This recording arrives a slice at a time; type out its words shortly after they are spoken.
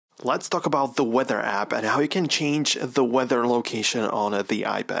Let's talk about the weather app and how you can change the weather location on the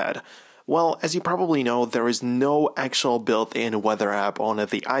iPad. Well, as you probably know, there is no actual built-in weather app on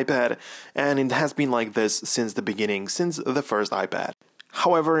the iPad, and it has been like this since the beginning, since the first iPad.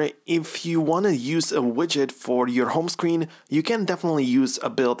 However, if you want to use a widget for your home screen, you can definitely use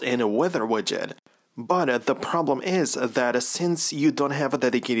a built-in weather widget. But the problem is that since you don't have a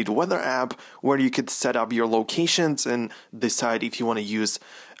dedicated weather app where you could set up your locations and decide if you want to use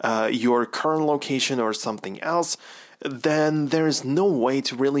your current location or something else, then there's no way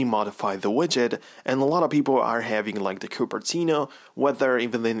to really modify the widget, and a lot of people are having like the Cupertino weather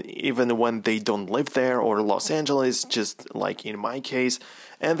even when they don't live there, or Los Angeles, just like in my case,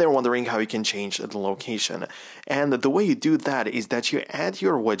 and they're wondering how you can change the location. And the way you do that is that you add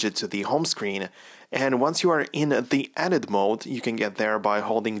your widget to the home screen, and once you are in the edit mode, you can get there by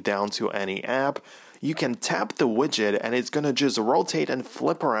holding down to any app. You can tap the widget and it's gonna just rotate and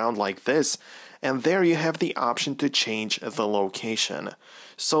flip around like this, and there you have the option to change the location.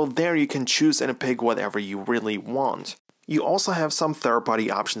 So there you can choose and pick whatever you really want. You also have some third-party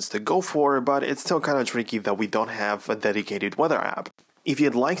options to go for, but it's still kind of tricky that we don't have a dedicated weather app. If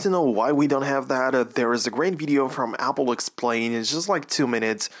you'd like to know why we don't have that, there is a great video from Apple Explain. It's just like 2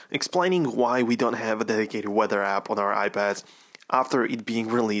 minutes explaining why we don't have a dedicated weather app on our iPads after it being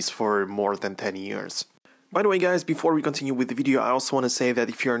released for more than 10 years. By the way, guys, before we continue with the video, I also want to say that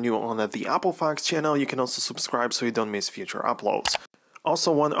if you are new on the Apple Fox channel, you can also subscribe so you don't miss future uploads.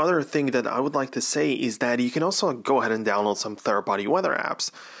 Also, one other thing that I would like to say is that you can also go ahead and download some third-party weather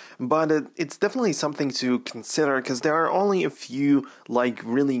apps. But it's definitely something to consider because there are only a few like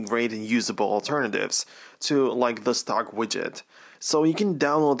really great and usable alternatives to like the stock widget. So you can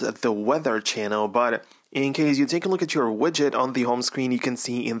download the weather channel, but in case you take a look at your widget on the home screen, you can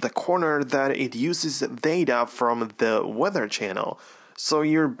see in the corner that it uses data from the weather channel. So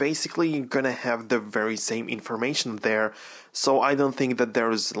you're basically gonna have the very same information there. So I don't think that there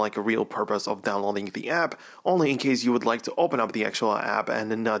is like a real purpose of downloading the app, only in case you would like to open up the actual app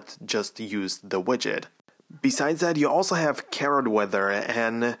and not just use the widget. Besides that, you also have Carrot Weather,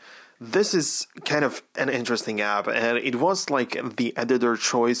 and this is kind of an interesting app, and it was like the editor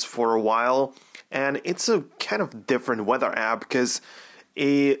choice for a while, and it's a kind of different weather app because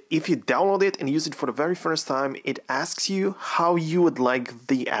if you download it and use it for the very first time, it asks you how you would like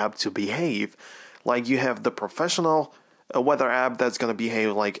the app to behave. Like you have the professional weather app that's going to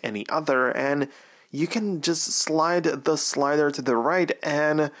behave like any other, and you can just slide the slider to the right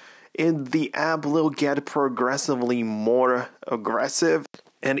and the app will get progressively more aggressive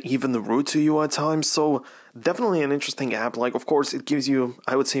and even rude to you at times. So definitely an interesting app. Like, of course, it gives you,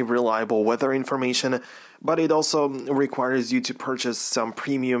 I would say, reliable weather information, but it also requires you to purchase some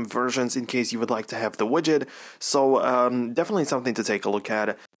premium versions in case you would like to have the widget. So definitely something to take a look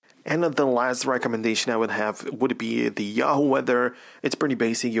at. And the last recommendation I would have would be the Yahoo Weather. It's pretty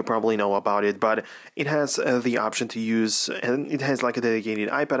basic, you probably know about it, but it has the option to use, and it has like a dedicated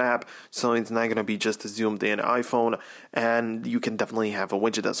iPad app, so it's not going to be just a zoomed in iPhone, and you can definitely have a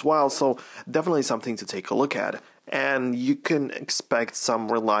widget as well, so definitely something to take a look at. And you can expect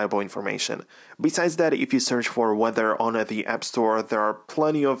some reliable information. Besides that, if you search for weather on the App Store, there are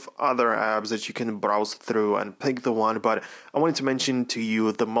plenty of other apps that you can browse through and pick the one, but I wanted to mention to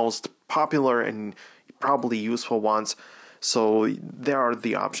you the most popular and probably useful ones. So there are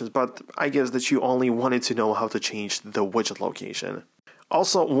the options, but I guess that you only wanted to know how to change the widget location.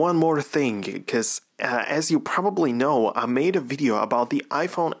 Also, one more thing, because as you probably know, I made a video about the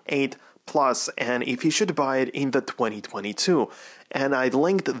iPhone 8 Plus, and if you should buy it in the 2022, and I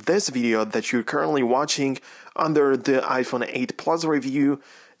linked this video that you're currently watching under the iPhone 8 Plus review,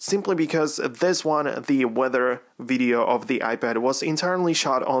 simply because this one, the weather video of the iPad, was entirely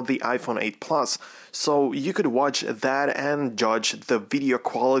shot on the iPhone 8 Plus, so you could watch that and judge the video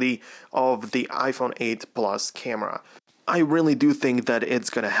quality of the iPhone 8 Plus camera. I really do think that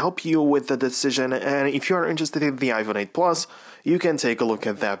it's going to help you with the decision, and if you are interested in the iPhone 8 Plus, you can take a look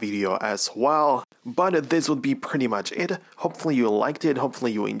at that video as well. But this would be pretty much it. Hopefully you liked it,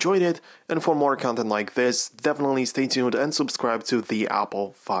 hopefully you enjoyed it, and for more content like this, definitely stay tuned and subscribe to the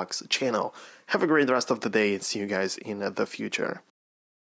Apple Fox channel. Have a great rest of the day, and see you guys in the future.